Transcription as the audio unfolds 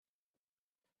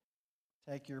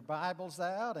Take your Bibles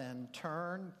out and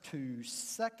turn to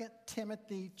 2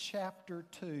 Timothy chapter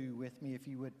 2 with me, if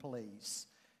you would please.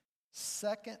 2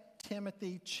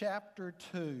 Timothy chapter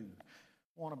 2.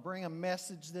 I want to bring a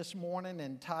message this morning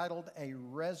entitled A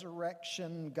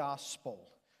Resurrection Gospel.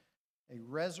 A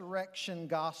Resurrection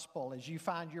Gospel. As you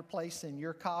find your place in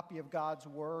your copy of God's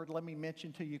Word, let me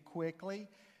mention to you quickly,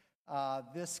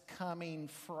 this coming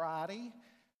Friday,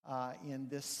 in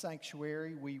this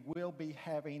sanctuary, we will be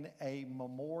having a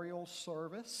memorial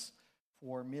service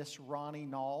for Miss Ronnie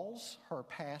Knowles, her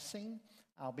passing.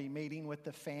 I'll be meeting with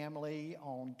the family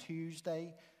on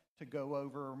Tuesday to go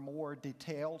over more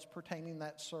details pertaining to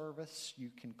that service. You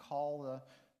can call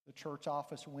the church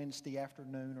office Wednesday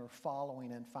afternoon or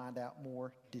following and find out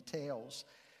more details.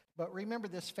 But remember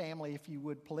this family, if you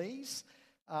would please.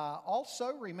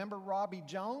 Also, remember Robbie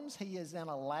Jones. He is in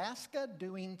Alaska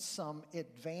doing some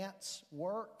advance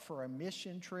work for a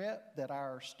mission trip that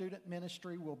our student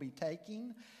ministry will be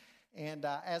taking. And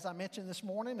as I mentioned this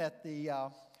morning at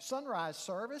the sunrise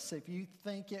service, if you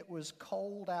think it was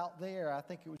cold out there, I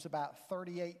think it was about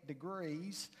 38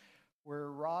 degrees.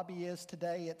 Where Robbie is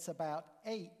today, it's about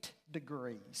 8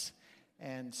 degrees.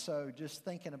 And so just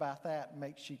thinking about that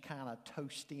makes you kind of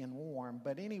toasty and warm.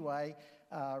 But anyway,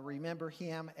 remember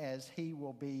him as he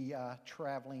will be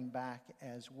traveling back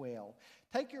as well.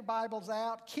 Take your Bibles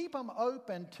out. Keep them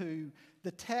open to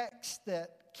the text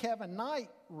that Kevin Knight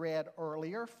read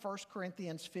earlier, 1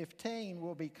 Corinthians 15.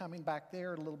 We'll be coming back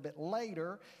there a little bit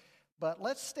later. But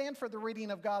let's stand for the reading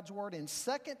of God's Word in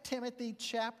 2 Timothy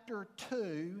chapter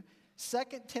 2. 2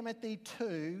 Timothy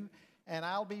 2. And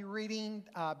I'll be reading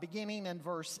beginning in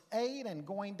verse 8 and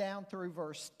going down through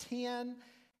verse 10.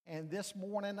 And this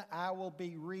morning I will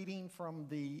be reading from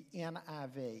the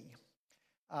NIV.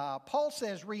 Paul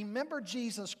says, "Remember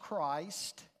Jesus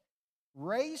Christ,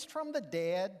 raised from the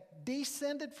dead,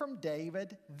 descended from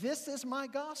David. This is my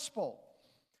gospel,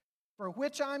 for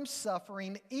which I'm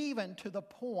suffering even to the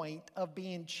point of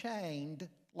being chained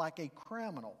like a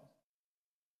criminal.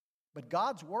 But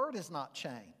God's word is not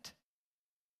chained.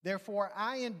 Therefore,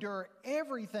 I endure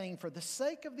everything for the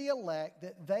sake of the elect,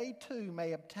 that they too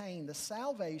may obtain the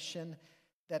salvation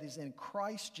that is in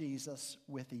Christ Jesus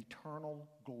with eternal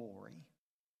glory."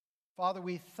 Father,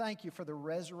 we thank you for the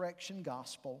resurrection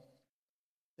gospel,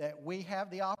 that we have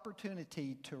the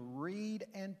opportunity to read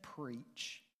and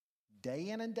preach day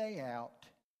in and day out,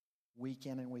 week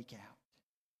in and week out.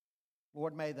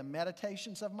 Lord, may the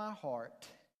meditations of my heart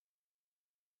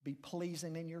be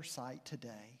pleasing in your sight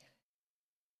today.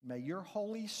 May your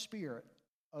Holy Spirit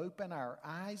open our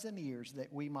eyes and ears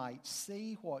that we might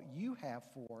see what you have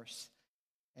for us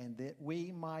and that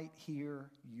we might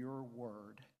hear your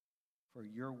word, for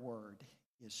your word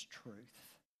is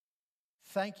truth.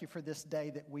 Thank you for this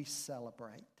day that we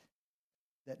celebrate.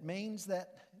 That means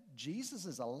that Jesus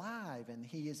is alive and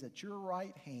he is at your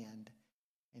right hand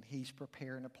and he's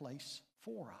preparing a place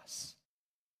for us.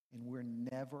 And we're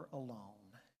never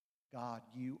alone. God,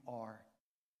 you are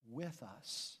with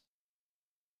us.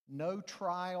 No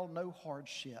trial, no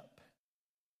hardship,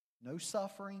 no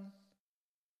suffering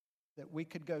that we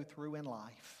could go through in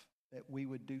life, that we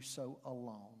would do so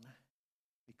alone,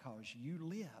 because you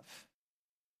live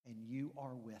and you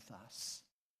are with us.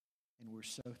 And we're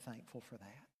so thankful for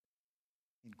that.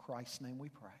 In Christ's name we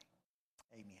pray.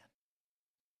 Amen.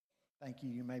 Thank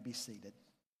you. You may be seated.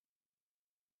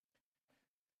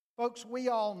 Folks, we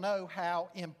all know how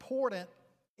important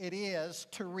it is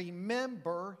to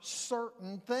remember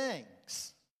certain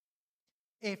things.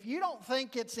 If you don't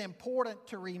think it's important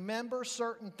to remember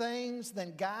certain things,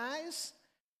 then guys,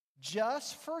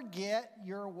 just forget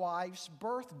your wife's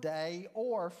birthday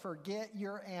or forget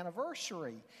your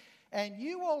anniversary. And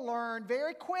you will learn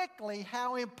very quickly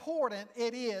how important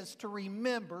it is to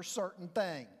remember certain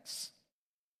things.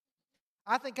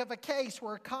 I think of a case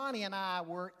where Connie and I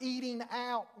were eating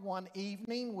out one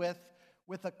evening with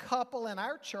a couple in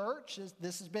our church.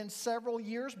 This has been several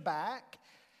years back.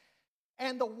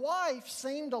 And the wife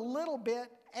seemed a little bit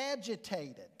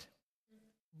agitated,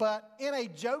 but in a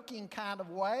joking kind of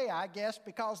way, I guess,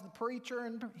 because the preacher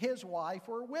and his wife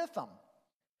were with them.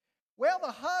 Well,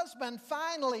 the husband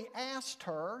finally asked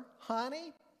her,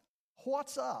 "Honey,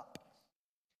 what's up?"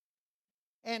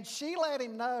 And she let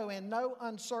him know in no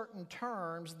uncertain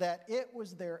terms that it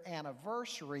was their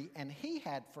anniversary and he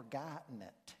had forgotten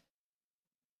it.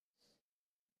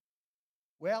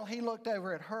 Well, he looked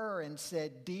over at her and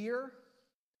said, "Dear,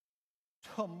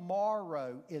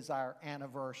 tomorrow is our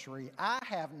anniversary. I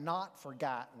have not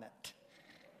forgotten it."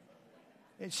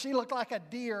 And she looked like a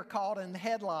deer caught in the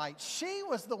headlights. She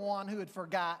was the one who had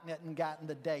forgotten it and gotten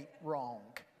the date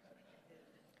wrong.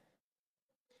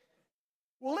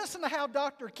 listen to how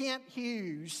Dr. Kent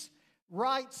Hughes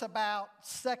writes about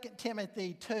 2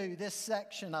 Timothy 2, this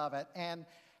section of it, and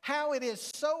how it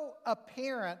is so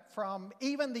apparent from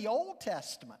even the Old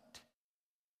Testament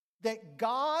that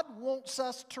God wants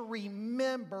us to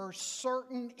remember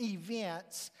certain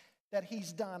events that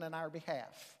He's done in our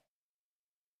behalf.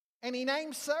 And he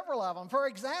names several of them. For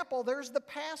example, there's the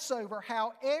Passover,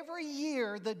 how every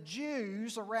year the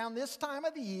Jews around this time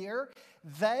of the year,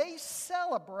 they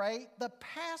celebrate the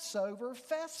Passover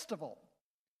festival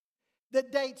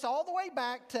that dates all the way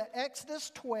back to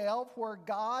Exodus 12, where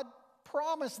God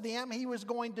promised them He was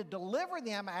going to deliver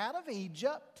them out of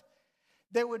Egypt.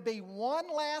 There would be one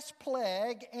last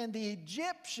plague, and the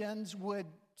Egyptians would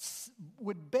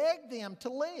beg them to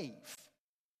leave,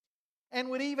 and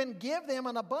would even give them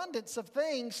an abundance of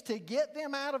things to get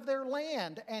them out of their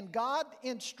land. And God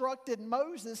instructed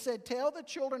Moses, said, tell the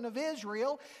children of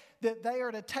Israel that they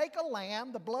are to take a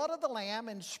lamb, the blood of the lamb,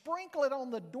 and sprinkle it on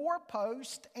the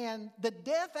doorpost, and the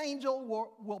death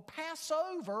angel will pass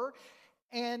over,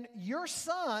 and your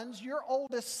sons, your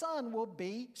oldest son, will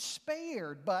be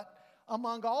spared. But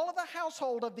among all of the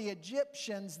household of the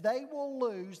Egyptians, they will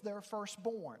lose their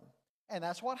firstborn. And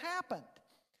that's what happened.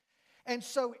 And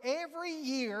so every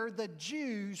year the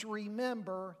Jews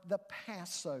remember the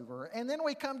Passover. And then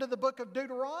we come to the book of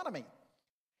Deuteronomy.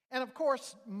 And of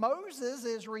course, Moses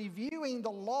is reviewing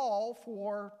the law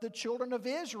for the children of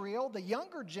Israel, the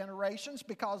younger generations,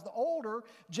 because the older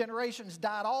generations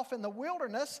died off in the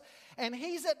wilderness. And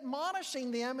he's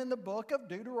admonishing them in the book of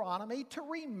Deuteronomy to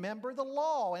remember the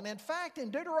law. And in fact, in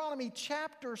Deuteronomy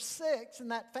chapter 6, in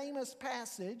that famous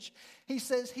passage, he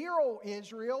says, hear, O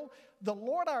Israel, the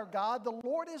Lord our God, the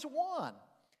Lord is one.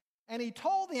 And he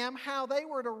told them how they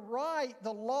were to write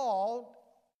the law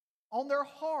on their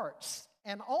hearts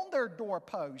and on their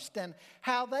doorpost, and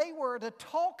how they were to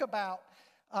talk about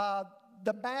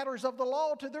the matters of the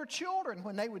law to their children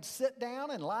when they would sit down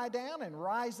and lie down and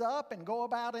rise up and go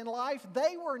about in life.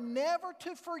 They were never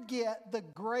to forget the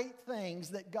great things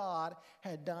that God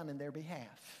had done in their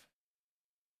behalf.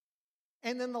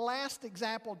 And then the last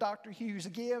example Dr. Hughes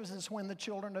gives is when the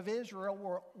children of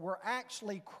Israel were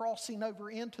actually crossing over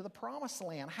into the promised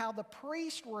land, how the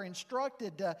priests were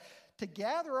instructed to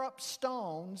gather up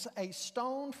stones, a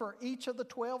stone for each of the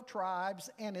 12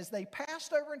 tribes, and as they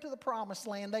passed over into the promised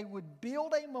land, they would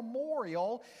build a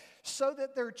memorial so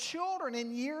that their children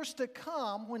in years to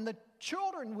come, when the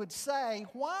children would say,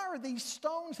 why are these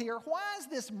stones here? Why is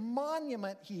this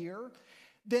monument here?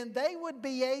 Then they would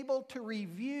be able to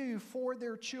review for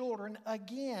their children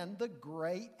again the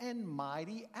great and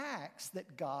mighty acts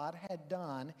that God had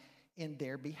done in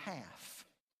their behalf.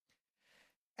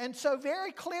 And so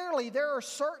very clearly there are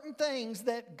certain things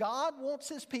that God wants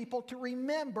His people to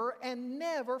remember and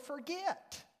never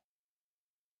forget.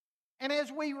 And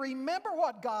as we remember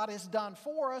what God has done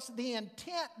for us, the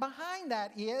intent behind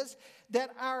that is that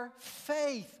our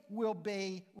faith will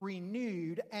be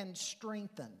renewed and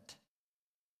strengthened.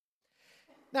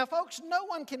 Now, folks, no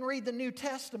one can read the New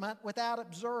Testament without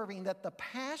observing that the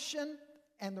passion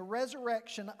and the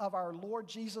resurrection of our Lord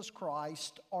Jesus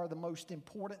Christ are the most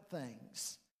important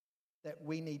things that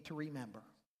we need to remember.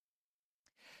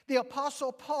 The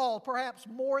Apostle Paul, perhaps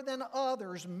more than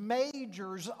others,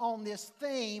 majors on this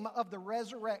theme of the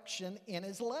resurrection in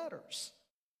his letters.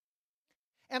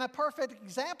 And a perfect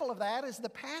example of that is the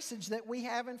passage that we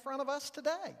have in front of us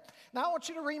today. Now, I want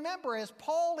you to remember, as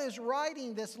Paul is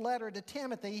writing this letter to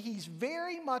Timothy, he's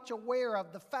very much aware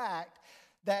of the fact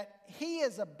that he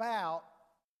is about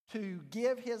to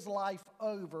give his life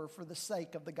over for the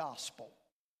sake of the gospel.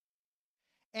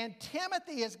 And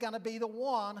Timothy is going to be the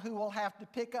one who will have to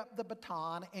pick up the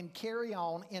baton and carry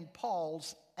on in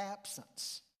Paul's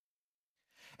absence.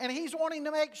 And he's wanting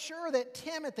to make sure that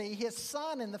Timothy, his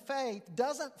son in the faith,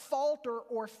 doesn't falter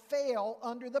or fail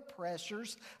under the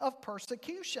pressures of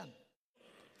persecution.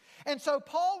 And so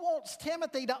Paul wants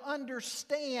Timothy to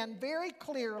understand very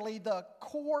clearly the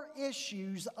core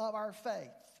issues of our faith.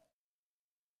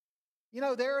 You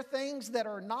know, there are things that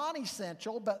are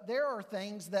non-essential, but there are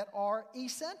things that are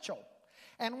essential.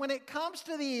 And when it comes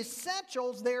to the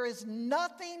essentials, there is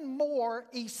nothing more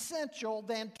essential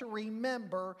than to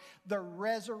remember the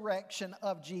resurrection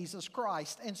of Jesus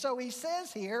Christ. And so he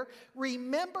says here,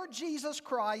 remember Jesus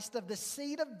Christ of the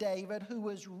seed of David who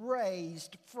was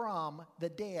raised from the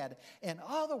dead. In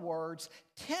other words,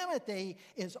 Timothy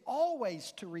is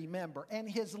always to remember, and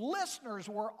his listeners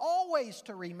were always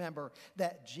to remember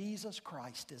that Jesus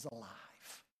Christ is alive.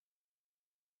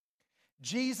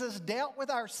 Jesus dealt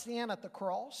with our sin at the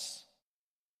cross.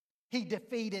 He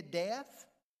defeated death.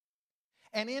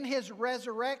 And in his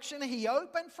resurrection, he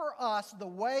opened for us the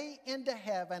way into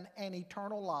heaven and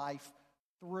eternal life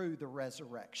through the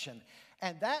resurrection.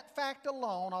 And that fact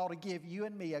alone ought to give you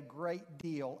and me a great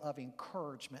deal of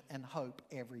encouragement and hope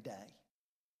every day.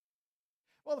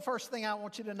 Well, the first thing I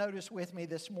want you to notice with me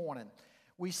this morning,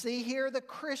 we see here the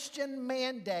Christian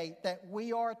mandate that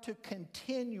we are to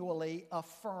continually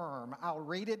affirm. I'll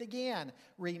read it again.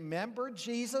 Remember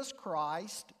Jesus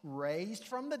Christ, raised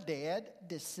from the dead,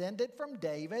 descended from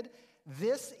David.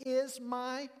 This is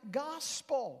my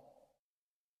gospel.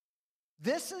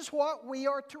 This is what we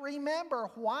are to remember.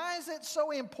 Why is it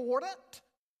so important?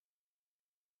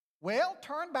 Well,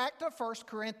 turn back to 1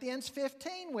 Corinthians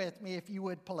 15 with me, if you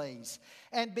would please.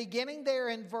 And beginning there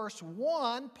in verse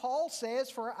 1, Paul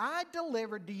says, "For I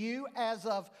delivered to you as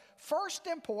of first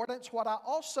importance what I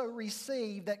also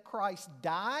received, that Christ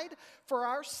died for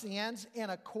our sins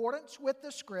in accordance with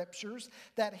the Scriptures,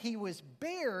 that he was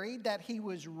buried, that he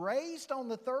was raised on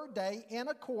the third day in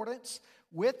accordance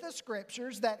with the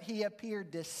Scriptures, that he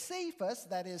appeared to Cephas,"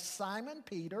 that is Simon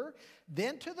Peter,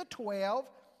 "then to the 12.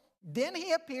 Then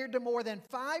he appeared to more than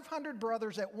 500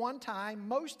 brothers at one time,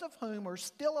 most of whom are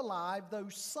still alive, though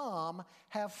some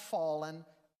have fallen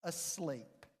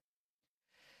asleep."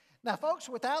 Now, folks,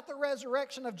 without the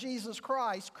resurrection of Jesus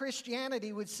Christ,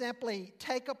 Christianity would simply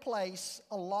take a place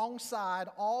alongside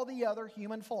all the other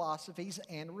human philosophies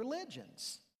and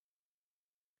religions.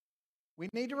 We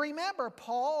need to remember,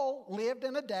 Paul lived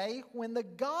in a day when the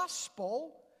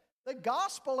gospel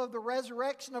of the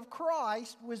resurrection of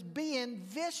Christ was being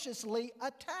viciously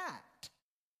attacked.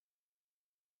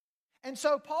 And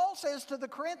so Paul says to the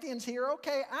Corinthians here,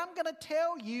 okay, I'm going to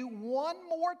tell you one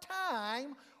more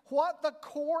time what the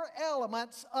core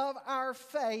elements of our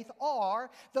faith are,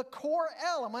 the core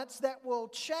elements that will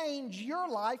change your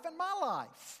life and my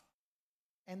life.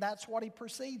 And that's what he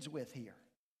proceeds with here.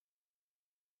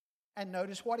 And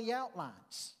notice what he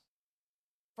outlines.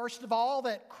 First of all,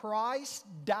 that Christ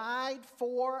died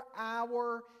for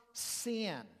our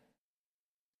sin.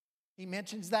 He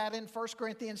mentions that in 1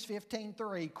 Corinthians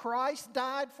 15:3. Christ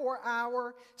died for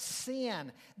our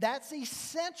sin. That's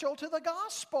essential to the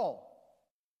gospel.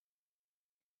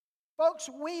 Folks,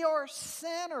 we are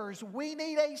sinners. We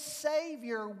need a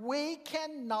Savior. We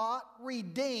cannot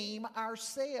redeem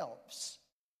ourselves.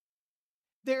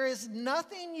 There is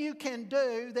nothing you can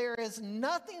do, there is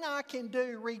nothing I can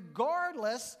do,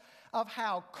 regardless of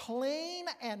how clean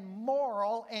and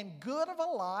moral and good of a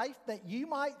life that you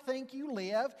might think you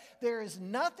live. There is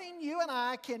nothing you and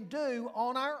I can do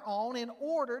on our own in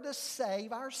order to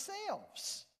save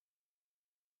ourselves.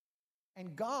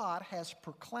 And God has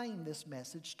proclaimed this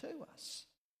message to us.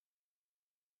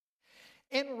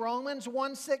 In Romans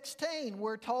 1:16,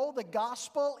 we're told the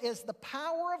gospel is the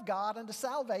power of God unto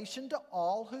salvation to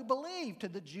all who believe, to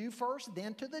the Jew first,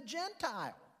 then to the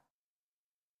Gentile.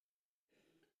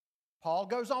 Paul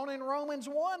goes on in Romans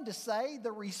 1 to say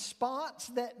the response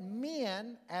that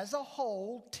men as a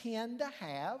whole tend to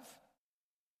have,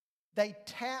 they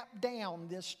tap down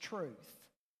this truth.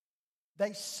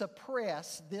 They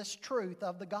suppress this truth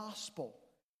of the gospel.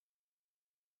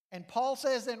 And Paul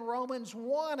says in Romans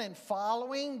 1 and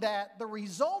following that the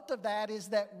result of that is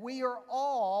that we are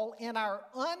all in our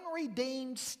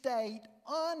unredeemed state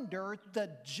under the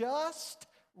just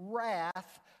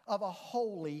wrath of a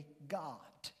holy God.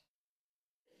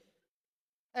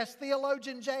 As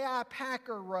theologian J.I.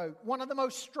 Packer wrote, one of the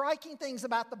most striking things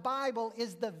about the Bible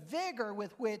is the vigor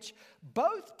with which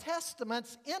both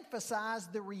testaments emphasize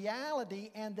the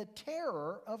reality and the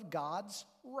terror of God's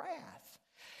wrath.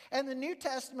 And the New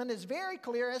Testament is very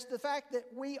clear as to the fact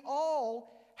that we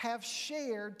all have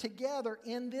shared together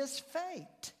in this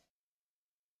fate.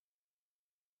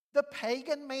 The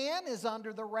pagan man is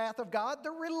under the wrath of God.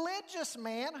 The religious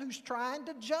man who's trying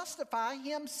to justify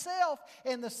himself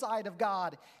in the sight of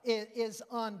God is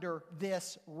under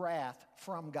this wrath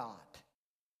from God.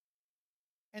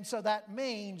 And so that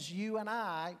means you and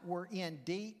I were in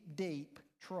deep, deep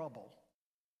trouble.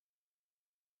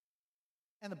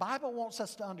 And the Bible wants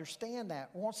us to understand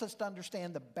that. It wants us to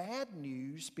understand the bad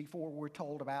news before we're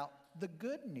told about the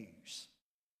good news.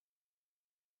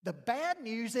 The bad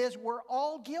news is we're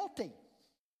all guilty.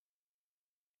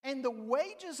 And the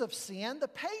wages of sin, the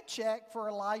paycheck for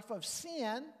a life of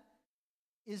sin,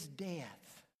 is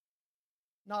death.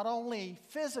 Not only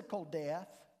physical death,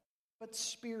 but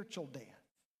spiritual death.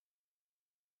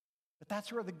 But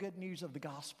that's where the good news of the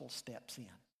gospel steps in.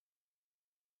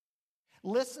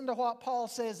 Listen to what Paul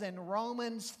says in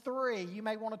Romans 3. You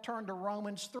may want to turn to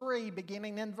Romans 3,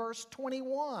 beginning in verse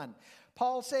 21.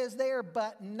 Paul says there,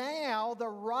 but now the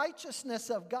righteousness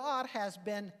of God has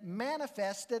been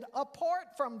manifested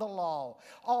apart from the law,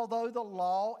 although the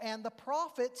law and the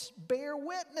prophets bear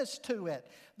witness to it.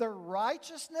 The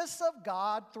righteousness of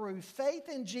God through faith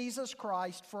in Jesus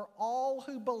Christ for all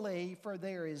who believe, for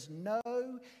there is no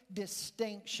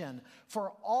distinction.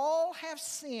 For all have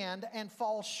sinned and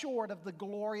fall short of the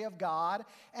glory of God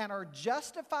and are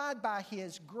justified by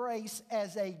His grace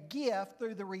as a gift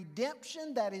through the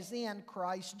redemption that is in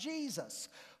Christ Jesus,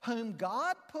 whom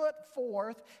God put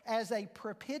forth as a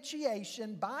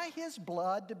propitiation by His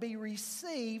blood to be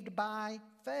received by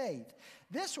faith.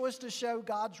 This was to show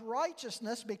God's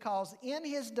righteousness because in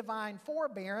His divine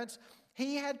forbearance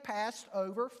He had passed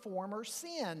over former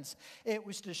sins. It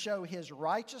was to show His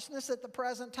righteousness at the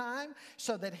present time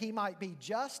so that He might be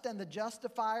just and the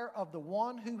justifier of the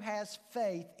one who has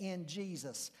faith in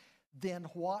Jesus. Then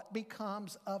what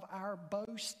becomes of our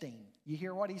boasting? You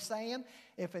hear what he's saying?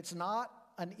 If it's not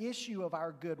an issue of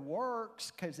our good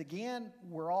works, because again,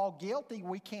 we're all guilty,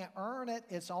 we can't earn it,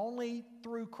 it's only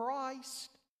through Christ.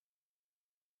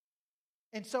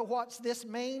 And so what's this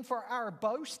mean for our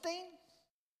boasting?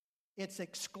 It's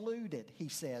excluded, he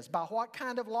says. By what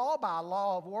kind of law? By a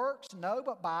law of works? No,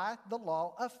 but by the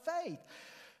law of faith.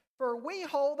 For we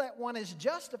hold that one is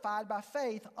justified by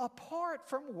faith apart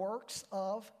from works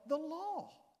of the law.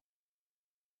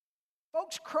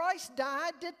 Folks, Christ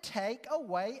died to take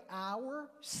away our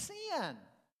sin.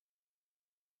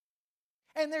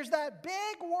 And there's that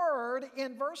big word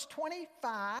in verse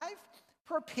 25,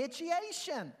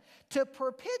 propitiation. To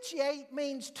propitiate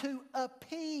means to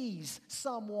appease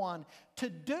someone, to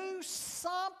do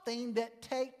something that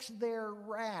takes their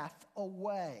wrath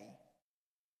away.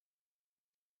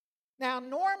 Now,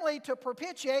 normally to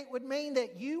propitiate would mean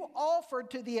that you offered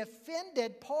to the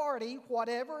offended party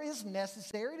whatever is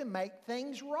necessary to make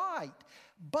things right.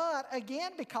 But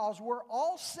again, because we're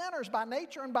all sinners by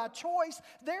nature and by choice,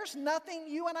 there's nothing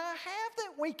you and I have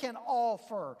that we can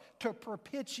offer to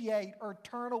propitiate or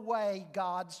turn away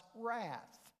God's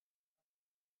wrath.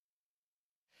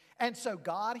 And so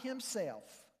God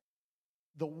Himself,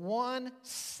 the one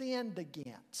sinned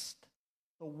against,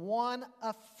 the one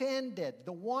offended,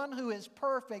 the one who is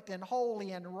perfect and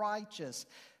holy and righteous,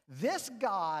 this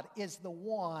God is the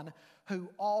one who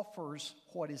offers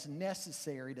what is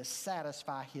necessary to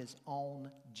satisfy His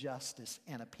own justice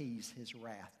and appease His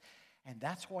wrath. And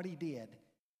that's what He did.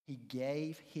 He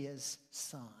gave His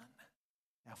Son.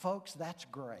 Now, folks, that's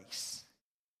grace.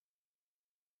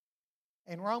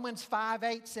 And Romans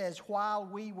 5:8 says, while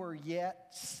we were yet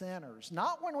sinners.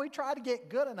 Not when we try to get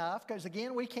good enough, because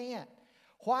again, we can't.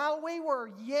 While we were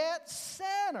yet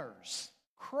sinners,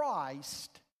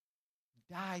 Christ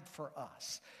died for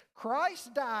us.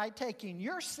 Christ died taking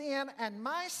your sin and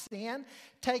my sin,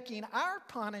 taking our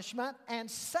punishment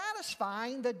and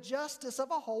satisfying the justice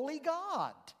of a holy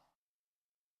God.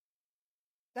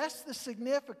 That's the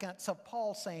significance of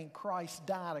Paul saying Christ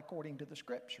died according to the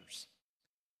Scriptures.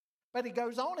 But he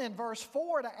goes on in verse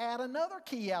 4 to add another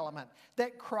key element,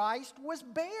 that Christ was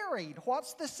buried.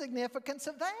 What's the significance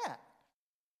of that?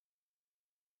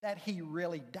 That He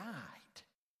really died.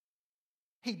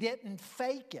 He didn't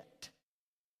fake it.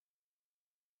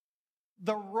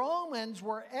 The Romans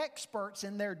were experts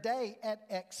in their day at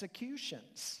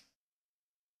executions.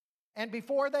 And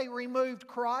before they removed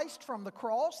Christ from the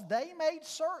cross, they made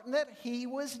certain that He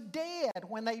was dead.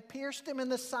 When they pierced Him in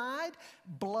the side,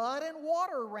 blood and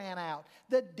water ran out.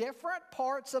 The different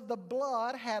parts of the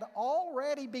blood had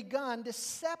already begun to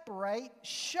separate,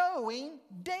 showing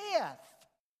death.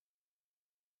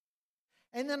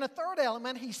 And then a third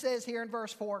element, he says here in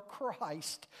verse 4,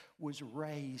 Christ was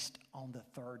raised on the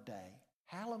third day.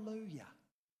 Hallelujah.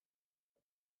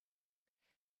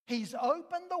 He's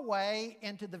opened the way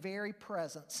into the very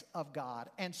presence of God.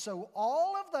 And so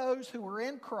all of those who are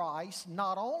in Christ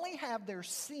not only have their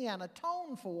sin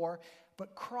atoned for,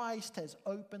 but Christ has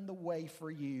opened the way for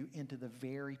you into the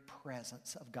very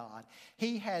presence of God.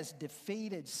 He has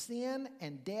defeated sin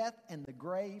and death and the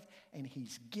grave, and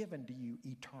He's given to you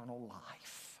eternal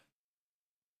life.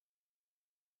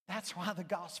 That's why the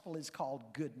gospel is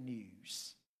called good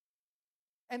news.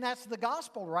 And that's the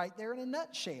gospel right there in a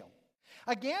nutshell.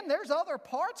 Again, there's other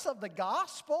parts of the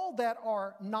gospel that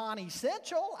are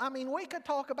non-essential. I mean, we could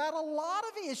talk about a lot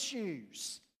of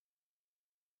issues.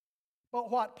 But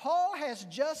what Paul has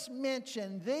just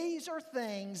mentioned, these are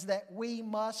things that we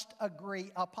must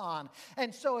agree upon.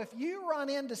 And so if you run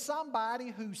into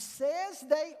somebody who says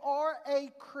they are a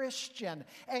Christian,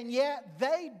 and yet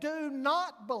they do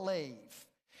not believe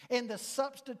in the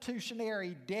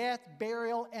substitutionary death,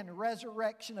 burial, and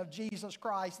resurrection of Jesus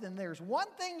Christ, then there's one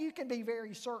thing you can be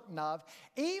very certain of.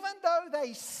 Even though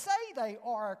they say they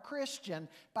are a Christian,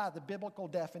 by the biblical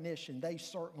definition, they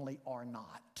certainly are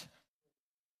not.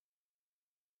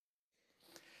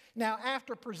 Now,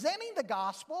 after presenting the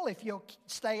gospel, if you'll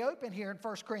stay open here in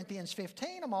 1 Corinthians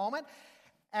 15 a moment,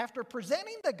 after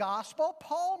presenting the gospel,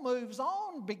 Paul moves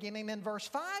on, beginning in verse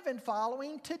 5 and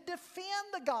following, to defend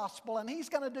the gospel. And he's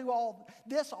going to do all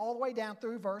this all the way down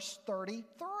through verse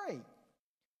 33.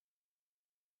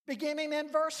 Beginning in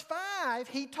verse 5,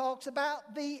 he talks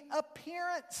about the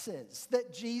appearances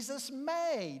that Jesus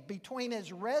made between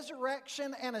his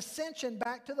resurrection and ascension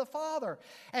back to the Father.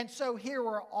 And so here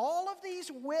were all of these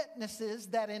witnesses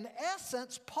that in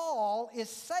essence Paul is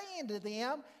saying to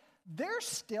them, they're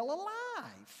still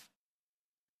alive.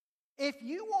 If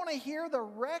you want to hear the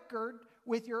record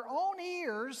with your own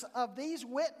ears of these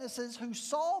witnesses who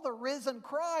saw the risen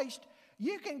Christ,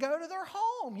 you can go to their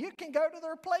home. You can go to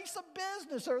their place of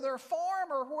business or their farm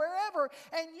or wherever,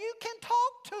 and you can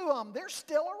talk to them. They're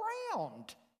still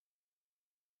around.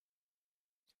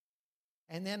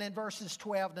 And then in verses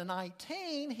 12 to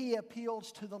 19, he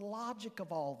appeals to the logic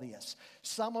of all this.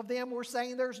 Some of them were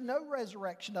saying there's no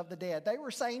resurrection of the dead. They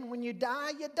were saying when you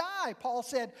die, you die. Paul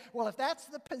said, well, if that's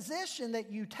the position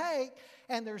that you take,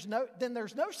 and there's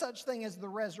no such thing as the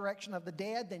resurrection of the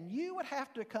dead, then you would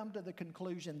have to come to the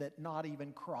conclusion that not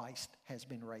even Christ has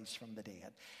been raised from the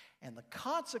dead. And the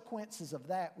consequences of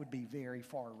that would be very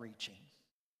far-reaching.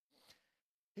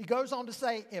 He goes on to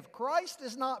say, if Christ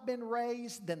has not been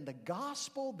raised, then the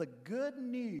gospel, the good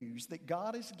news that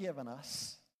God has given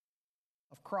us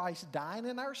of Christ dying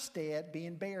in our stead,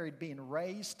 being buried, being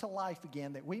raised to life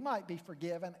again, that we might be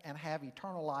forgiven and have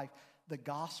eternal life, the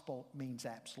gospel means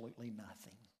absolutely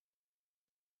nothing.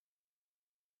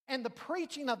 And the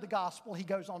preaching of the gospel, he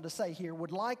goes on to say here,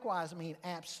 would likewise mean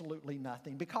absolutely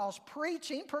nothing, because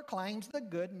preaching proclaims the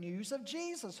good news of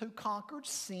Jesus, who conquered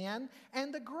sin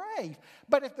and the grave.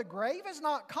 But if the grave is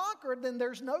not conquered, then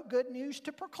there's no good news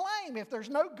to proclaim. If there's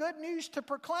no good news to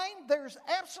proclaim, there's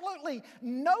absolutely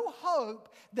no hope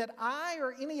that I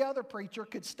or any other preacher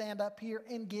could stand up here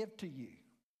and give to you.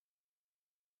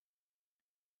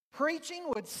 Preaching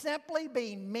would simply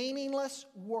be meaningless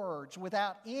words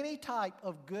without any type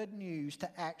of good news to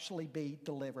actually be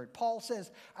delivered. Paul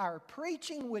says our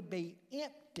preaching would be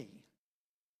empty.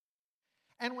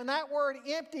 And when that word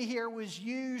empty here was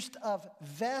used of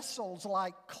vessels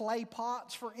like clay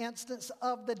pots, for instance,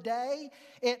 of the day,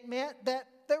 it meant that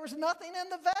there was nothing in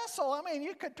the vessel. I mean,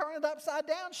 you could turn it upside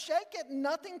down, shake it, and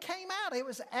nothing came out. It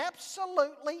was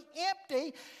absolutely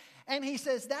empty. And he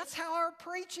says that's how our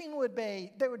preaching would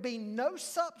be. There would be no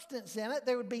substance in it.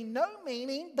 There would be no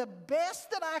meaning. The best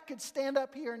that I could stand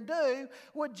up here and do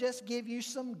would just give you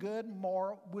some good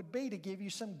moral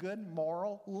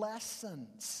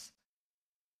lessons.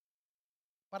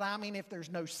 But I mean, if there's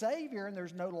no Savior and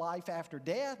there's no life after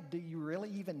death, do you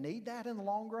really even need that in the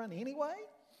long run anyway?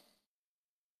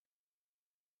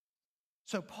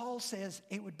 So Paul says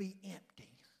it would be empty.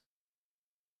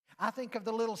 I think of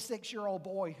the little 6-year-old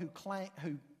boy who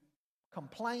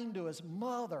complained to his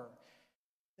mother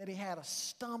that he had a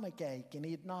stomach ache and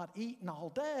he had not eaten all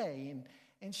day.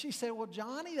 And she said, well,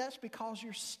 Johnny, that's because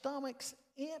your stomach's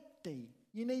empty.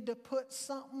 You need to put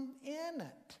something in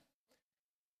it.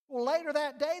 Well, later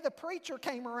that day, the preacher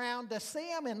came around to see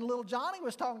him, and little Johnny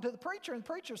was talking to the preacher, and the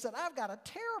preacher said, I've got a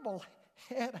terrible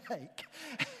headache.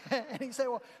 And he said,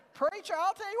 well, preacher,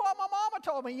 I'll tell you what my mama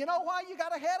told me. You know why you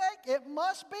got a headache? It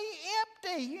must be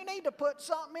empty. You need to put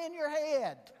something in your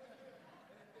head.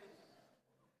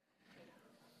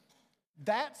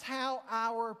 That's how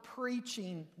our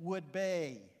preaching would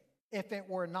be if it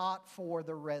were not for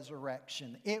the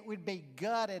resurrection. It would be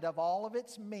gutted of all of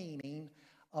its meaning,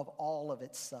 of all of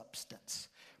its substance.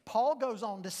 Paul goes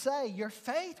on to say, your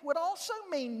faith would also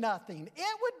mean nothing.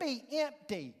 It would be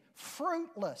empty,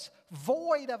 fruitless,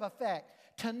 void of effect,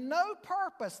 to no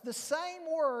purpose. The same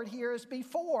word here as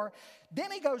before.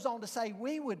 Then he goes on to say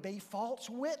we would be false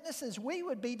witnesses. We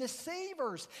would be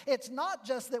deceivers. It's not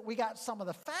just that we got some of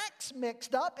the facts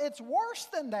mixed up. It's worse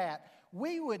than that.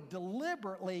 We would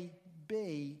deliberately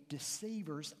be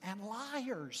deceivers and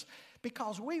liars,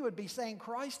 because we would be saying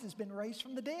Christ has been raised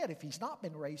from the dead if he's not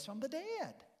been raised from the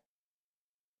dead.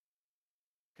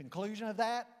 Conclusion of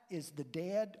that is the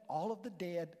dead, all of the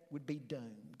dead, would be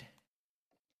doomed.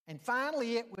 And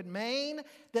finally, it would mean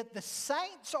that the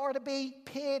saints are to be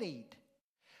pitied.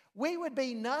 we would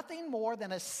be nothing more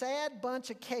than a sad bunch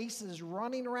of cases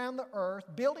running around the earth,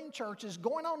 building churches,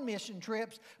 going on mission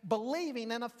trips,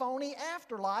 believing in a phony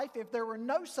afterlife if there were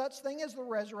no such thing as the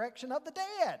resurrection of the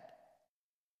dead.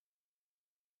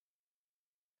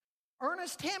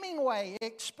 Ernest Hemingway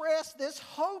expressed this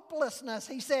hopelessness.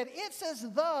 He said, "It's as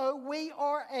though we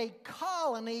are a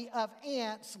colony of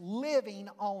ants living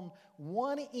on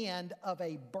one end of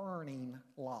a burning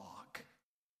log."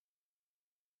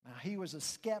 Now, he was a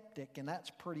skeptic, and that's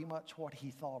pretty much what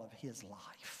he thought of his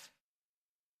life.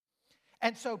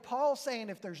 And so Paul's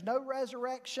saying if there's no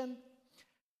resurrection,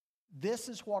 this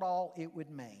is what all it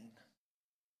would mean.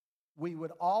 We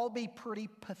would all be pretty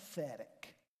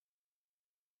pathetic.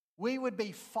 We would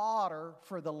be fodder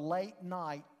for the late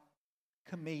night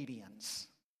comedians.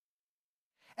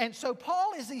 And so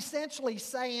Paul is essentially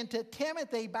saying to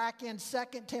Timothy back in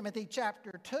 2 Timothy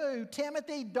chapter 2,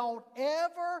 Timothy, don't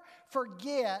ever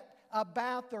forget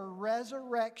about the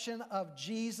resurrection of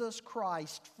Jesus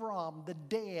Christ from the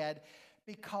dead,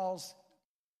 because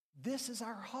this is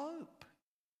our hope.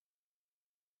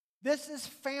 This is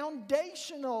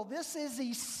foundational. This is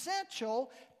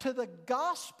essential to the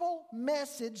gospel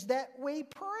message that we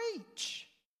preach.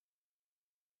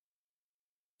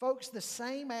 Folks, the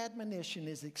same admonition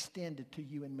is extended to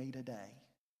you and me today.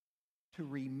 To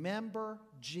remember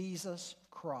Jesus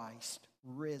Christ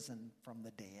risen from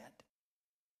the dead.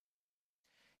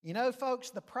 You know,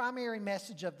 folks, the primary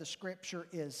message of the Scripture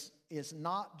is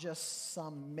not just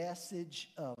some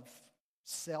message of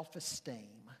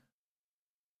self-esteem.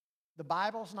 The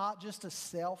Bible's not just a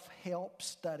self-help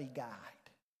study guide.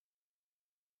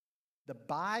 The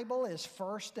Bible is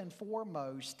first and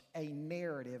foremost a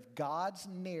narrative, God's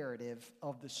narrative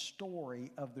of the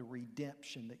story of the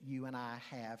redemption that you and I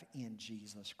have in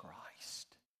Jesus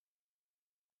Christ.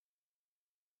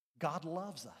 God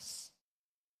loves us.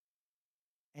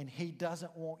 And He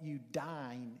doesn't want you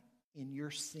dying in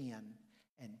your sin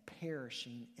and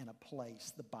perishing in a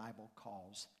place the Bible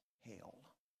calls hell.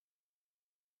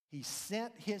 He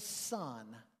sent His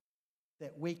Son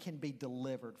that we can be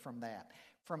delivered from that.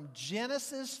 From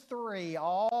Genesis 3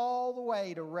 all the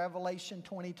way to Revelation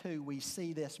 22, we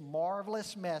see this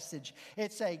marvelous message.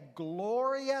 It's a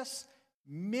glorious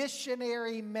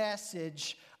missionary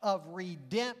message of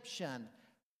redemption,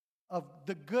 of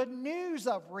the good news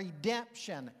of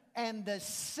redemption. And the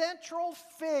central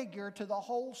figure to the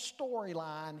whole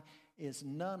storyline is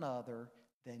none other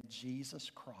than Jesus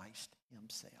Christ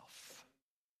Himself.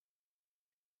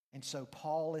 And so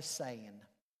Paul is saying,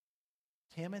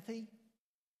 Timothy,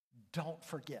 don't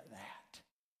forget that.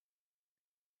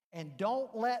 And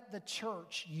don't let the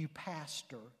church you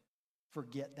pastor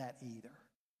forget that either.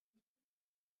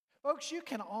 Folks, you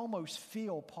can almost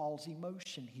feel Paul's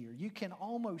emotion here. You can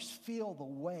almost feel the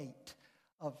weight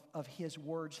of his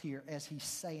words here as he's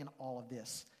saying all of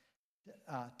this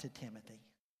to Timothy.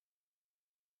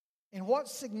 And what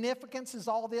significance is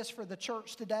all this for the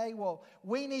church today? Well,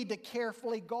 we need to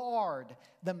carefully guard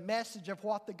the message of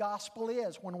what the gospel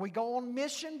is. When we go on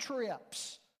mission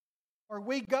trips, or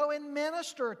we go and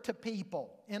minister to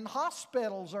people in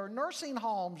hospitals or nursing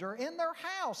homes or in their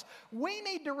house, we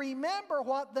need to remember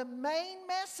what the main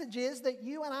message is that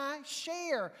you and I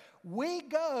share. We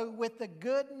go with the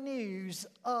good news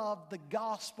of the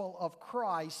gospel of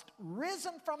Christ,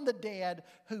 risen from the dead,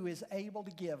 who is able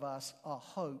to give us a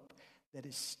hope that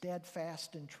is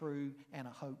steadfast and true, and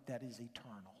a hope that is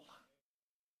eternal.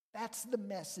 That's the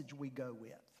message we go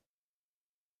with.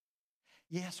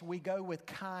 Yes, we go with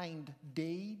kind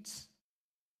deeds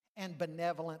and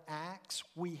benevolent acts.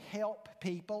 We help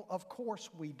people. Of course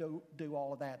we do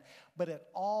all of that. But it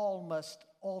all must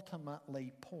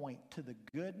ultimately point to the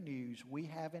good news we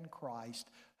have in Christ,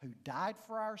 who died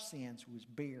for our sins, was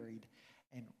buried,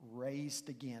 and raised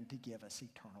again to give us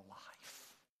eternal life.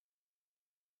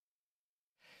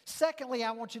 Secondly,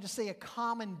 I want you to see a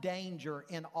common danger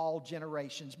in all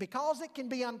generations, because it can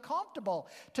be uncomfortable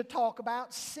to talk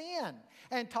about sin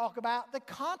and talk about the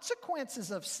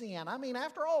consequences of sin. I mean,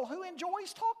 after all, who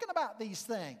enjoys talking about these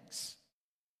things?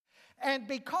 And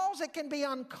because it can be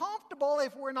uncomfortable,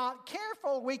 if we're not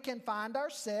careful, we can find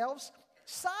ourselves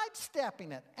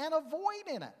sidestepping it and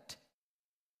avoiding it,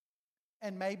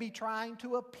 and maybe trying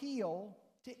to appeal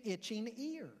to itching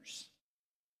ears.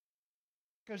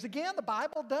 Because again, the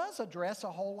Bible does address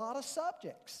a whole lot of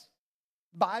subjects.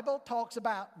 The Bible talks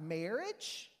about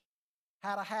marriage,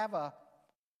 how to have a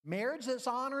Marriage that's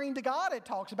honoring to God. It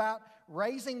talks about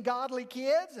raising godly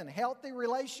kids and healthy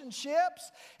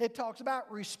relationships. It talks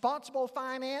about responsible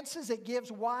finances. It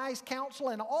gives wise counsel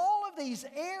in all of these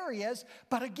areas.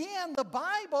 But again, the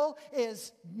Bible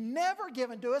is never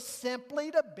given to us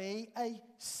simply to be a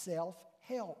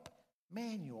self-help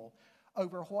manual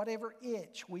over whatever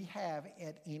itch we have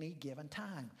at any given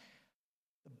time.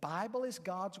 The Bible is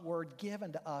God's Word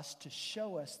given to us to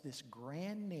show us this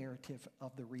grand narrative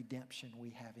of the redemption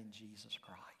we have in Jesus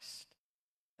Christ.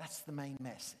 That's the main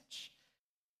message.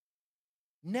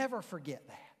 Never forget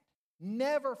that.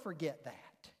 Never forget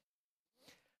that.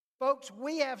 Folks,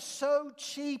 we have so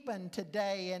cheapened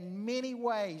today in many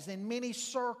ways, in many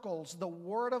circles, the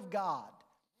Word of God,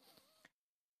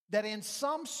 that in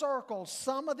some circles,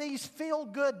 some of these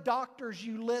feel-good doctors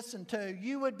you listen to,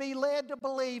 you would be led to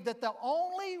believe that the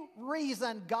only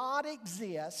reason God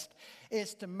exists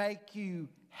is to make you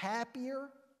happier,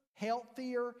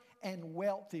 healthier, and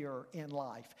wealthier in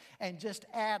life. And just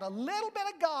add a little bit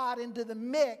of God into the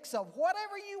mix of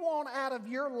whatever you want out of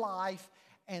your life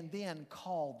and then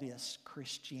call this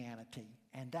Christianity.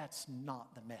 And that's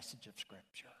not the message of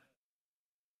Scripture.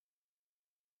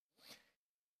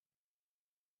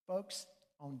 Folks,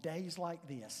 on days like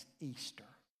this, Easter,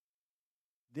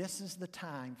 this is the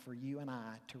time for you and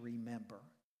I to remember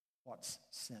what's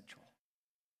central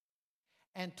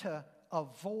and to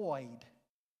avoid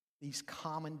these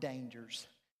common dangers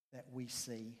that we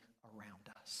see around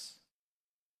us.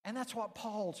 And that's what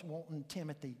Paul's wanting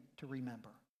Timothy to remember.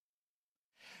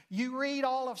 You read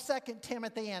all of 2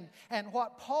 Timothy and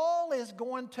what Paul is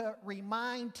going to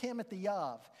remind Timothy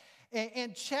of.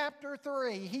 In chapter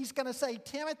 3, he's going to say,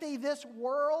 Timothy, this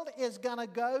world is going to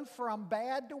go from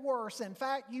bad to worse. In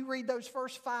fact, you read those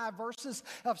first 5 verses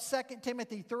of 2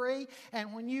 Timothy 3,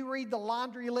 and when you read the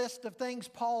laundry list of things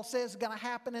Paul says is going to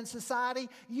happen in society,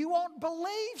 you won't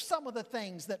believe some of the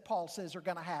things that Paul says are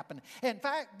going to happen. In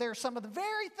fact, they're some of the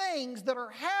very things that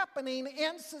are happening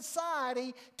in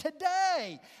society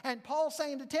today. And Paul's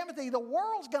saying to Timothy, the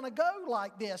world's going to go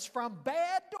like this, from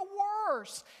bad to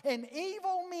worse. And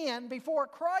evil men, before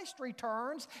Christ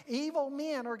returns, evil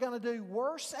men are going to do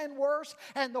worse and worse,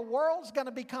 and the world's going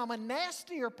to become a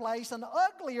nastier place, an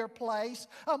uglier place,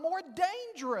 a more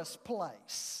dangerous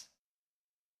place.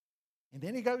 And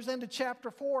then he goes into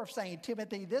chapter 4 of saying,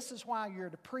 Timothy, this is why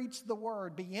you're to preach the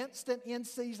word. Be instant in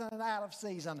season and out of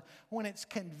season. When it's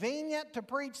convenient to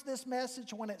preach this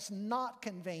message, when it's not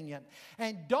convenient.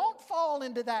 And don't fall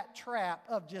into that trap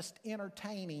of just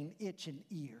entertaining itching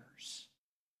ears.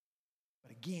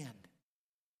 But again,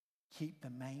 keep the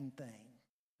main thing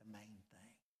the main thing.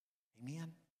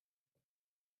 Amen?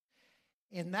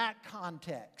 In that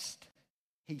context,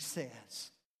 he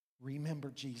says,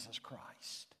 remember Jesus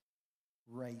Christ,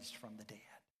 raised from the dead.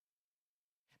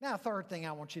 Now, third thing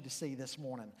I want you to see this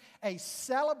morning, a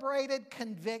celebrated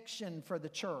conviction for the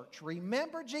church.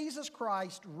 Remember Jesus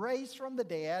Christ, raised from the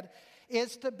dead,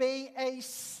 is to be a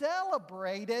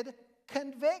celebrated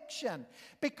conviction,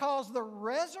 because the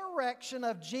resurrection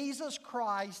of Jesus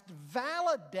Christ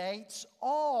validates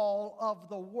all of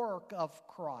the work of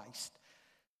Christ.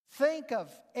 Think of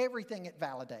everything it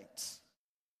validates.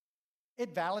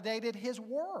 It validated His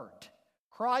word.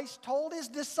 Christ told His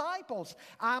disciples,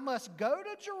 I must go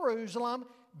to Jerusalem,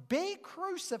 be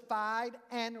crucified,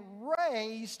 and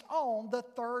raised on the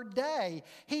third day.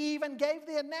 He even gave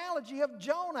the analogy of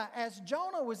Jonah. As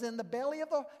Jonah was in the belly of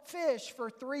the fish for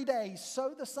 3 days,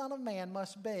 so the Son of Man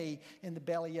must be in the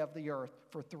belly of the earth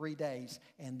for 3 days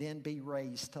and then be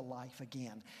raised to life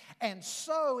again. And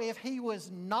so if He was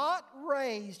not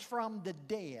raised from the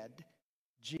dead,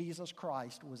 Jesus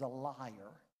Christ was a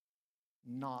liar,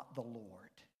 not the Lord.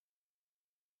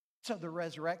 So the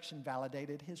resurrection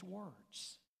validated His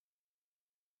words.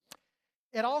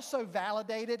 It also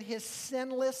validated His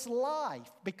sinless life,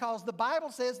 because the Bible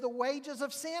says the wages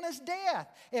of sin is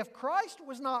death. If Christ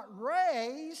was not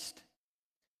raised,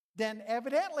 then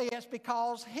evidently it's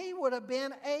because He would have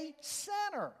been a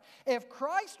sinner. If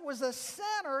Christ was a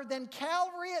sinner, then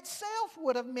Calvary itself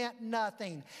would have meant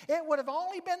nothing. It would have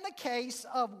only been the case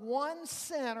of one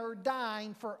sinner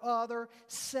dying for other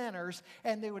sinners,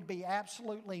 and there would be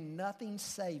absolutely nothing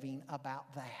saving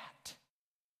about that.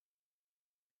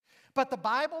 But the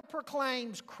Bible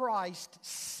proclaims Christ's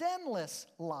sinless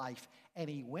life, and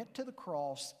He went to the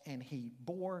cross and He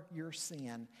bore your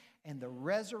sin. And the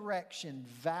resurrection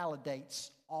validates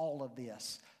all of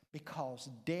this, because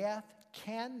death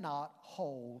cannot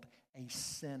hold a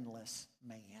sinless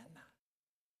man.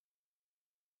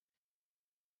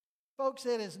 Folks,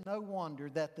 it is no wonder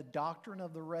that the doctrine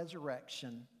of the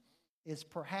resurrection is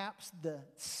perhaps the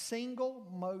single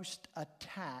most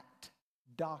attacked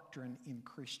doctrine in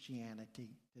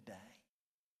Christianity today.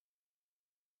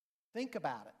 Think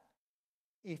about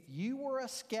it. If you were a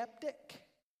skeptic,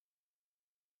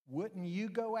 wouldn't you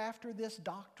go after this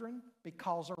doctrine?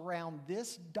 Because around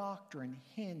this doctrine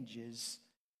hinges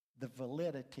the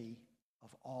validity of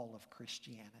all of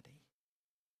Christianity.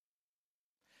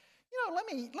 You know,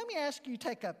 let me ask you to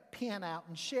take a pen out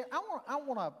and share. I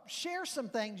want to share some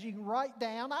things you can write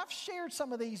down. I've shared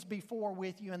some of these before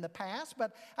with you in the past,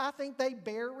 but I think they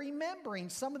bear remembering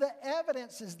some of the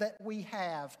evidences that we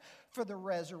have for the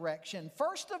resurrection.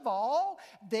 First of all,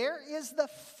 there is the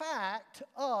fact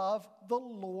of the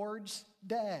Lord's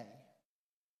Day.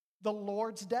 The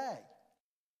Lord's Day.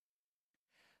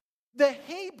 The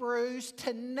Hebrews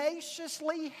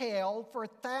tenaciously held for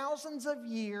thousands of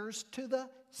years to the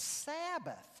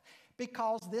Sabbath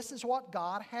because this is what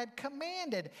God had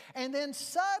commanded. And then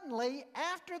suddenly,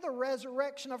 after the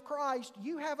resurrection of Christ,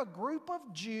 you have a group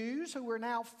of Jews who are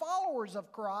now followers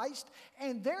of Christ,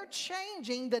 and they're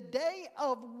changing the day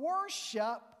of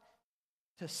worship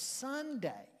to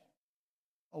Sunday.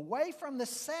 Away from the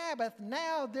Sabbath,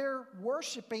 now they're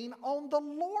worshiping on the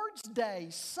Lord's Day,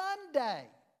 Sunday.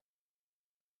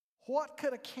 What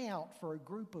could account for a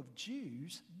group of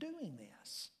Jews doing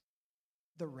this?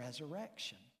 The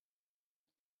resurrection.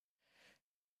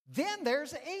 Then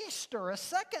there's Easter, a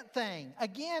second thing.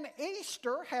 Again,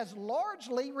 Easter has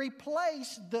largely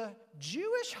replaced the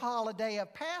Jewish holiday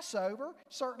of Passover,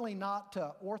 certainly not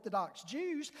to Orthodox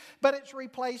Jews, but it's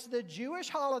replaced the Jewish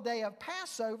holiday of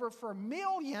Passover for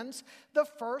millions, the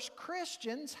first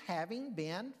Christians having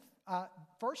been,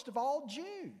 first of all,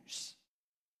 Jews.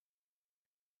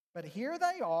 But here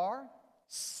they are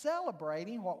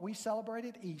celebrating what we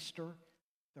celebrated Easter,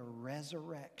 the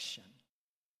resurrection.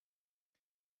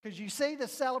 Because you see, the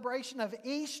celebration of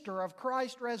Easter, of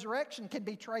Christ's resurrection, can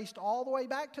be traced all the way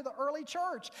back to the early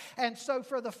church. And so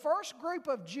for the first group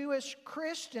of Jewish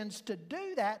Christians to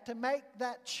do that, to make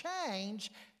that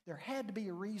change, there had to be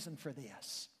a reason for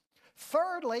this.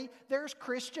 Thirdly, there's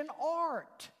Christian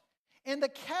art. In the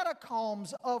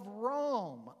catacombs of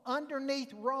Rome,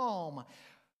 underneath Rome,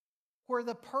 where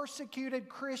the persecuted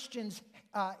Christians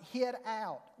hid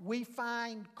out, we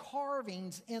find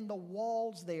carvings in the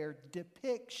walls there,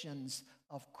 depictions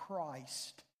of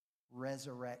Christ's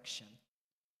resurrection.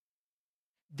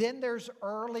 Then there's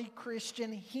early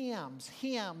Christian hymns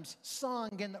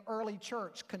sung in the early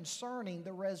church concerning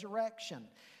the resurrection.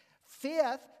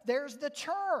 Fifth, there's the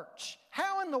church.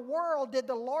 How in the world did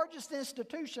the largest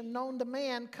institution known to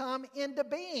man come into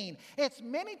being? It's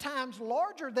many times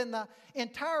larger than the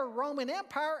entire Roman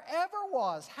Empire ever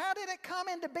was. How did it come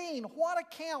into being? What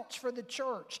accounts for the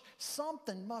church?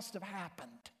 Something must have happened.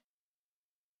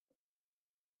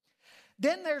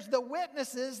 Then there's the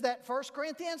witnesses that 1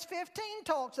 Corinthians 15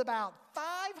 talks about.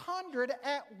 500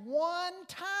 at one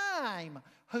time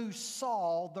who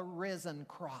saw the risen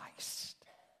Christ.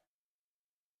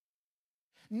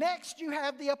 Next, you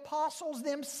have the apostles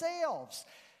themselves.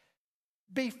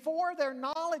 Before their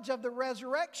knowledge of the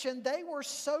resurrection, they were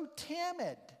so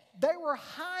timid. They were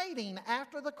hiding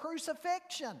after the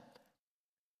crucifixion.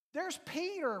 There's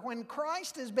Peter. When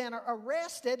Christ has been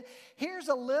arrested, here's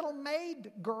a little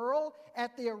maid girl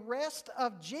at the arrest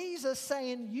of Jesus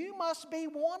saying, "You must be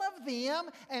one of them,"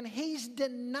 and he's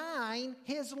denying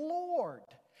his Lord.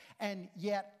 And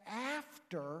yet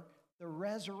after the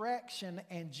resurrection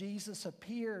and Jesus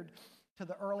appeared to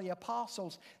the early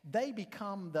apostles, they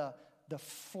become the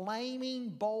flaming,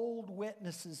 bold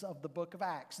witnesses of the book of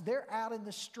Acts. They're out in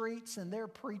the streets and they're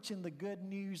preaching the good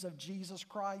news of Jesus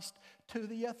Christ to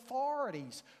the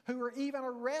authorities, who are even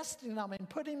arresting them and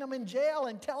putting them in jail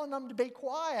and telling them to be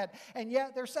quiet. And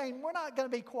yet they're saying, we're not going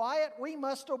to be quiet. We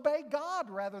must obey God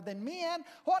rather than men.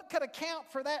 What could account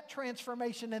for that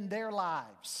transformation in their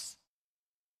lives?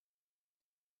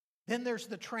 Then there's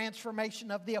the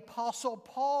transformation of the Apostle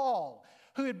Paul,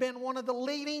 who had been one of the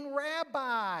leading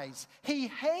rabbis. He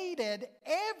hated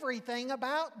everything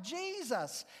about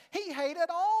Jesus. He hated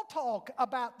all talk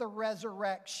about the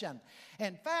resurrection.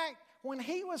 In fact, when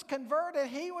he was converted,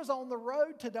 he was on the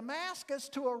road to Damascus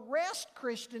to arrest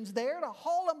Christians there, to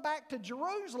haul them back to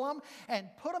Jerusalem and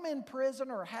put them in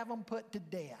prison or have them put to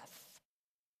death.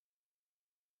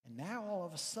 And now all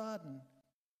of a sudden,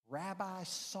 Rabbi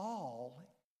Saul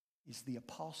is the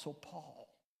Apostle Paul.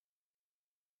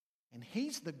 And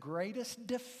he's the greatest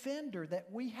defender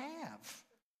that we have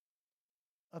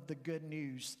of the good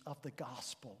news of the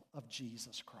gospel of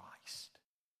Jesus Christ.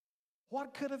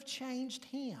 What could have changed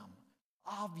him?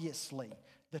 Obviously,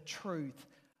 the truth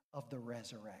of the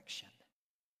resurrection.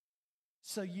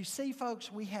 So you see,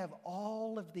 folks, we have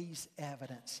all of these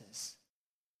evidences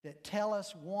that tell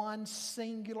us one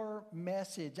singular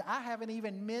message. I haven't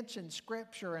even mentioned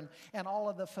Scripture and all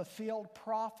of the fulfilled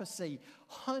prophecy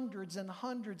hundreds and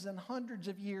hundreds and hundreds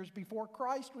of years before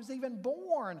Christ was even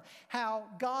born. How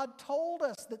God told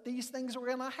us that these things were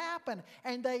going to happen,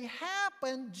 and they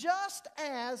happened just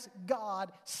as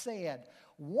God said.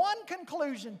 One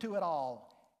conclusion to it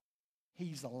all: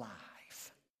 He's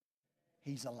alive.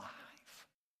 He's alive.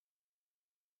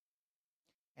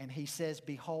 And He says,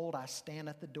 "Behold, I stand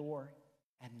at the door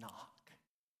and knock.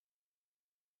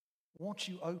 Won't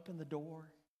you open the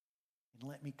door and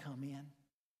let me come in?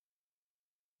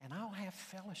 And I'll have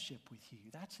fellowship with you."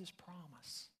 That's His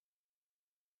promise.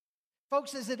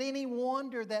 Folks, is it any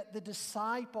wonder that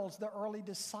the early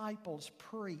disciples,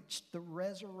 preached the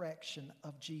resurrection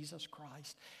of Jesus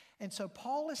Christ? And so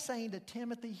Paul is saying to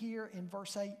Timothy here in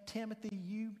verse 8, Timothy,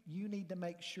 you need to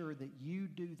make sure that you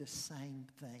do the same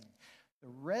thing. The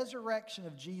resurrection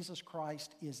of Jesus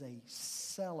Christ is a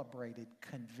celebrated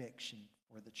conviction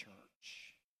for the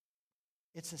church.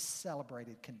 It's a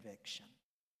celebrated conviction.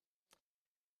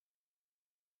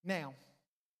 Now,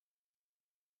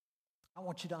 I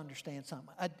want you to understand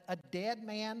something. A dead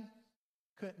man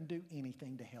couldn't do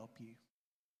anything to help you.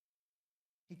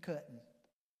 He couldn't.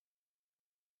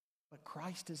 But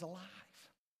Christ is alive.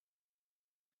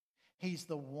 He's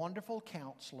the wonderful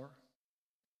counselor,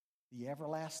 the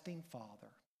everlasting Father,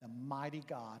 the mighty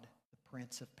God, the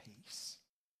Prince of Peace.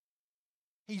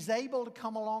 He's able to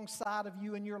come alongside of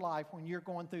you in your life when you're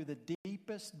going through the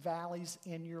deepest valleys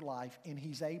in your life, and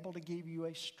He's able to give you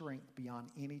a strength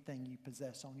beyond anything you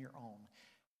possess on your own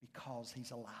because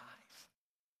He's alive.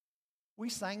 We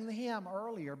sang the hymn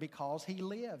earlier, "Because He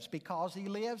lives." Because He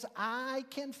lives, I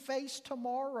can face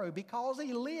tomorrow. Because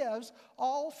He lives,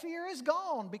 all fear is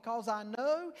gone. Because I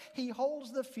know He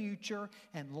holds the future,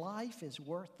 and life is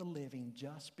worth the living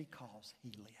just because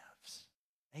He lives.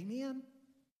 Amen?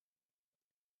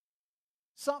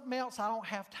 Something else I don't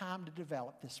have time to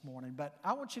develop this morning, but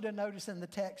I want you to notice in the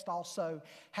text also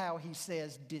how he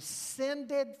says,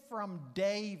 descended from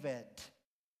David.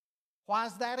 Why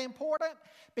is that important?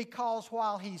 Because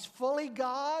while He's fully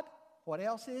God, what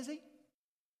else is He?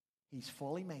 He's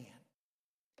fully man.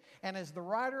 And as the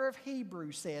writer of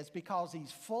Hebrews says, because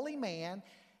He's fully man,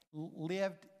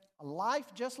 lived a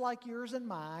life just like yours and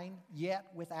mine, yet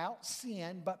without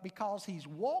sin, but because He's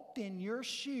walked in your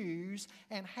shoes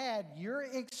and had your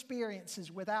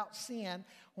experiences without sin,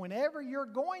 whenever you're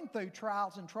going through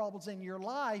trials and troubles in your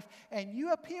life and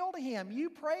you appeal to Him, you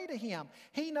pray to Him,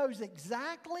 He knows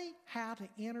exactly how to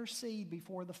intercede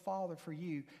before the Father for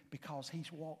you because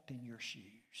He's walked in your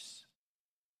shoes.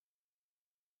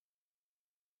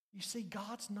 You see,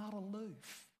 God's not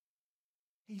aloof.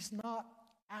 He's not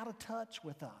out of touch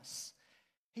with us.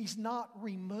 He's not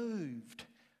removed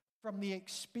from the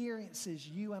experiences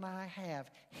you and I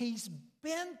have. He's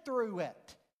been through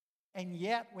it, and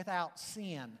yet without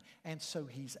sin. And so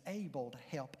He's able to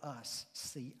help us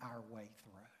see our way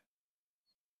through.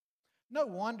 No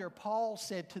wonder Paul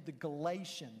said to the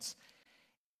Galatians,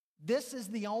 this is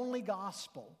the only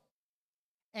gospel.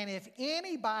 And if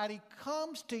anybody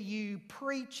comes to you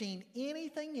preaching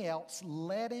anything else,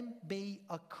 let him be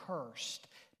accursed,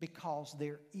 because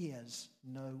there is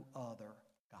no other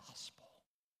gospel.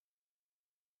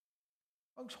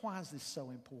 Folks, why is this so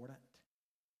important?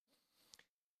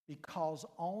 Because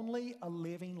only a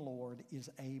living Lord is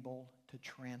able to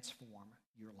transform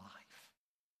your life.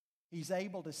 He's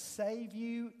able to save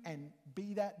you and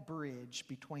be that bridge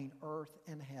between earth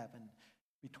and heaven,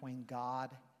 between God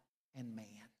and man.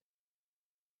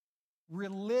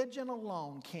 Religion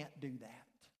alone can't do that.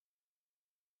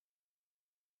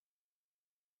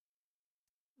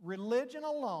 Religion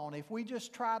alone, if we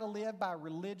just try to live by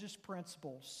religious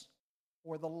principles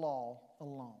or the law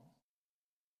alone,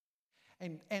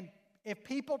 and if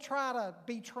people try to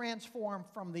be transformed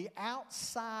from the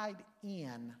outside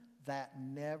in, that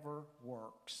never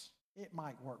works. It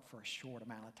might work for a short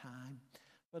amount of time,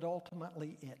 but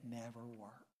ultimately it never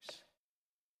works.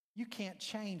 You can't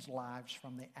change lives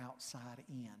from the outside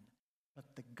in, but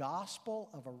the gospel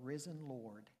of a risen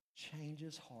Lord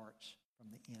changes hearts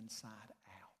from the inside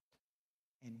out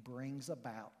and brings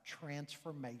about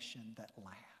transformation that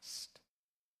lasts.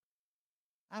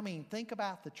 I mean, think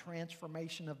about the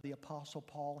transformation of the Apostle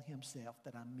Paul himself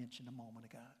that I mentioned a moment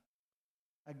ago.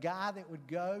 A guy that would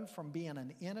go from being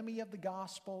an enemy of the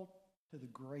gospel to the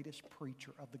greatest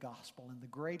preacher of the gospel and the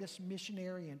greatest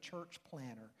missionary and church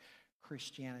planter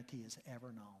Christianity has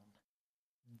ever known.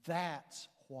 That's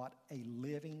what a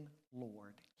living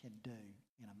Lord can do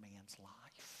in a man's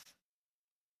life.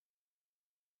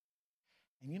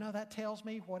 And you know, that tells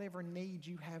me whatever need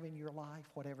you have in your life,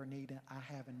 whatever need I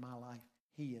have in my life,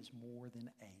 He is more than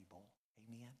able.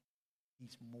 Amen?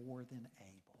 He's more than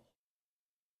able.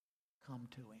 Come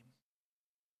to Him.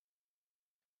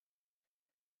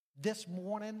 This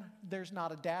morning, there's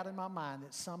not a doubt in my mind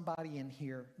that somebody in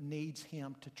here needs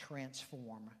Him to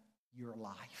transform your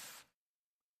life.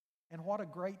 And what a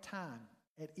great time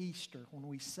at Easter when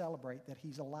we celebrate that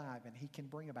He's alive and He can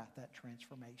bring about that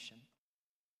transformation.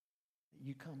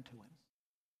 You come to Him.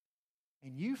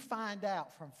 And you find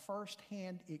out from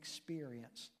firsthand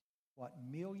experience what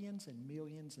millions and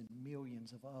millions and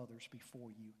millions of others before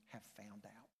you have found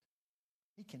out.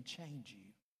 He can change you.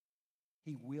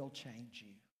 He will change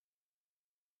you.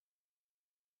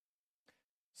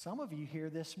 Some of you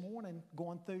here this morning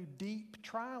going through deep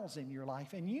trials in your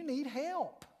life, and you need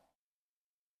help.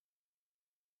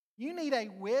 You need a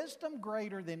wisdom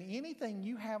greater than anything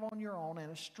you have on your own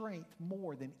and a strength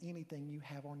more than anything you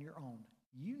have on your own.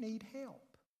 You need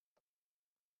help.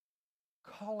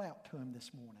 Call out to Him this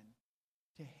morning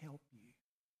to help you.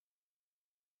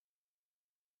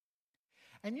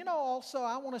 And you know, also,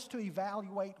 I want us to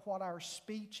evaluate what our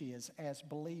speech is as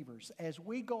believers as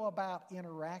we go about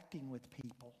interacting with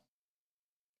people.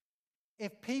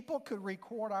 If people could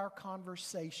record our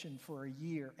conversation for a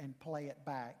year and play it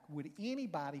back, would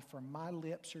anybody from my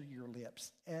lips or your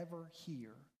lips ever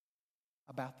hear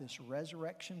about this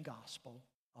resurrection gospel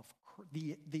of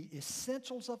the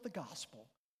essentials of the gospel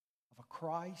of a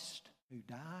Christ who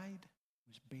died,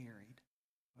 was buried,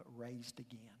 but raised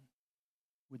again?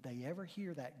 Would they ever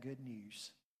hear that good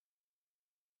news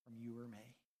from you or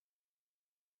me?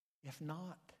 If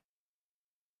not,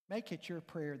 make it your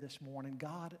prayer this morning.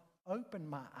 God, open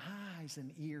my eyes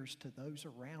and ears to those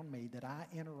around me that I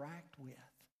interact with.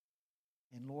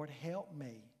 And Lord, help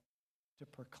me to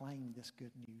proclaim this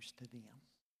good news to them,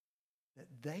 that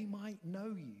they might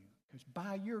know you, because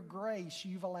by your grace,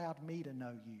 you've allowed me to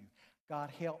know you.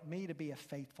 God, help me to be a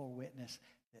faithful witness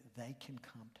that they can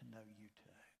come to know you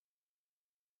too.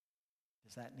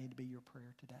 Does that need to be your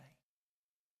prayer today?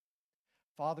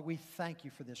 Father, we thank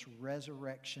you for this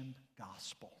resurrection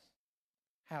gospel.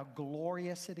 How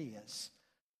glorious it is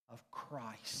of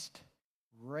Christ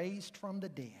raised from the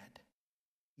dead.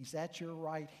 He's at your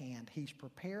right hand. He's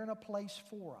preparing a place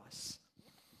for us.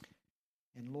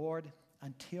 And Lord,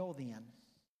 until then,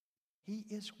 He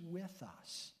is with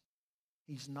us.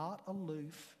 He's not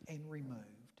aloof and removed.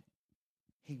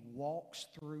 He walks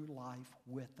through life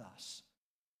with us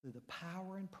through the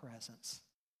power and presence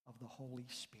of the Holy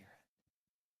Spirit.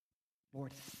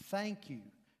 Lord, thank you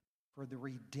for the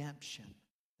redemption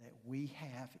that we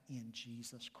have in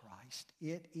Jesus Christ.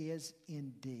 It is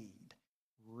indeed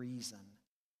reason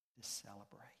to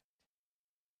celebrate.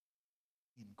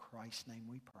 In Christ's name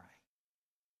we pray.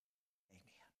 Amen.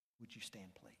 Would you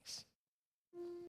stand, please?